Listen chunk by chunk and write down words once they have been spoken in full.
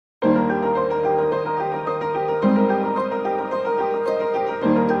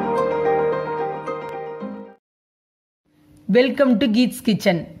Welcome to கீத்ஸ்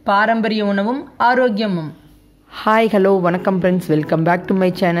kitchen. பாரம்பரிய உணவும் ஆரோக்கியமும். ஹாய் ஹலோ வணக்கம் friends, welcome back to my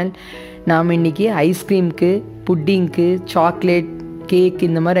channel. நாம் இன்றைக்கி ஐஸ்கிரீமுக்கு, புட்டிங்க்கு, சாக்லேட், கேக்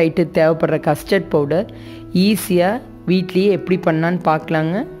இந்த மாதிரி ஐட்டம் தேவைப்படுற கஸ்டர்ட் பவுடர் ஈஸியாக வீட்லேயே எப்படி பண்ணான்னு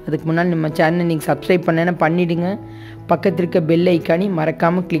பார்க்கலாங்க. அதுக்கு முன்னால் நம்ம சேனலை நீங்கள் சப்ஸ்கிரைப் பண்ணேன்னா பண்ணிவிடுங்க. பக்கத்தில் இருக்க பெல் ஐக்கானி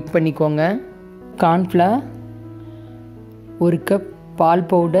மறக்காமல் கிளிக் பண்ணிக்கோங்க. கார்ன்ஃப்ளவர், 1 கப் பால்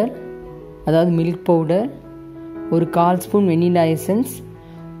பவுடர் அதாவது milk powder, 1/4 spoon vanilla essence,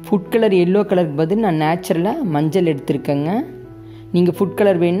 food colour yellow கலருக்கு பதில் நான் நேச்சுரலாக மஞ்சள் எடுத்துருக்கேங்க. நீங்கள் ஃபுட்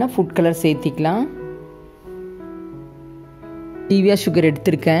கலர் வேணுன்னா ஃபுட் கலர் சேர்த்திக்கலாம். ஸ்டீவியா சுகர்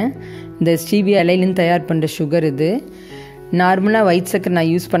எடுத்திருக்கேன். இந்த ஸ்டீவியா இலையிலேருந்து தயார் பண்ணுற சுகர் இது. நார்மலாக ஒயிட் சக்கரை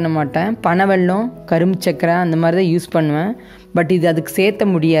நான் யூஸ் பண்ண மாட்டேன். பனவெல்லம், கரும்பு சக்கரை அந்த மாதிரி தான் யூஸ் பண்ணுவேன். பட் இது அதுக்கு சேர்த்த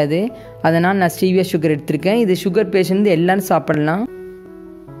முடியாது, அதனால் நான் ஸ்டீவியா சுகர் எடுத்திருக்கேன். இது சுகர் பேஷண்ட் எல்லோரும் சாப்பிடலாம்.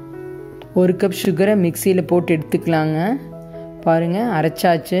 1 கப் சுகரை மிக்சியில் போட்டு எடுத்துக்கலாங்க. பாருங்கள்,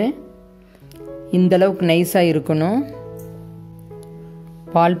 அரைச்சாச்சு. இந்தளவுக்கு நைஸாக இருக்கணும்.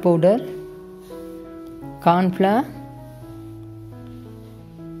 பால் பவுடர், கார்ன்ஃப்ளவர்,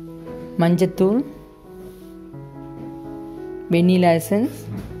 மஞ்சத்தூள், வெனிலா எசன்ஸ்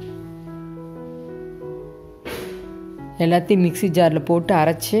எல்லாத்தையும் மிக்சி ஜாரில் போட்டு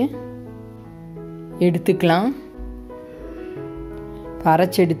அரைச்சி எடுத்துக்கலாம்.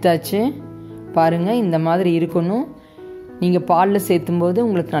 அரைச்சி எடுத்தாச்சு. பாருங்கள், இந்த மாதிரி இருக்கணும். நீங்கள் பாலில் சேர்த்தும்போது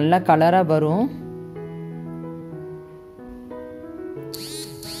உங்களுக்கு நல்லா கலராக வரும்.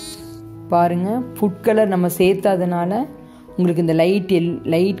 பாருங்கள், ஃபுட் கலர் நம்ம சேர்த்தாதனால உங்களுக்கு இந்த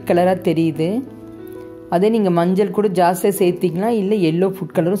லைட் கலராக தெரியுது. அதே நீங்கள் மஞ்சள் கூட ஜாஸ்தியாக சேர்த்திக்கலாம், இல்லை எல்லோ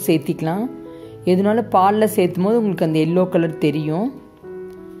ஃபுட் கலரும் சேர்த்திக்கலாம். எதுனாலும் பாலில் சேர்த்தும் போது உங்களுக்கு அந்த எல்லோ கலர் தெரியும்.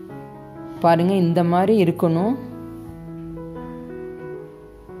 பாருங்கள், இந்த மாதிரி இருக்கணும்.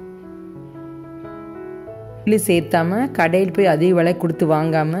 சேர்த்தாமல் கடையில் போய் அதிக விலை கொடுத்து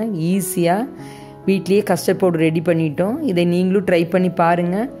வாங்காமல் ஈஸியாக வீட்லேயே கஸ்டர்ட் பவுடர் ரெடி பண்ணிட்டோம். இதை நீங்களும் ட்ரை பண்ணி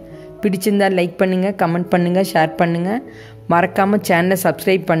பாருங்கள். பிடிச்சிருந்தால் லைக் பண்ணுங்கள், கமெண்ட் பண்ணுங்கள், ஷேர் பண்ணுங்கள். மறக்காமல் சேனலை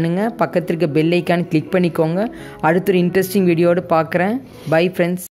சப்ஸ்கிரைப் பண்ணுங்கள். பக்கத்தில் இருக்க பெல் ஐக்கான் கிளிக் பண்ணிக்கோங்க. அடுத்த ஒரு இன்ட்ரெஸ்டிங் வீடியோடு பார்க்குறேன். Bye friends.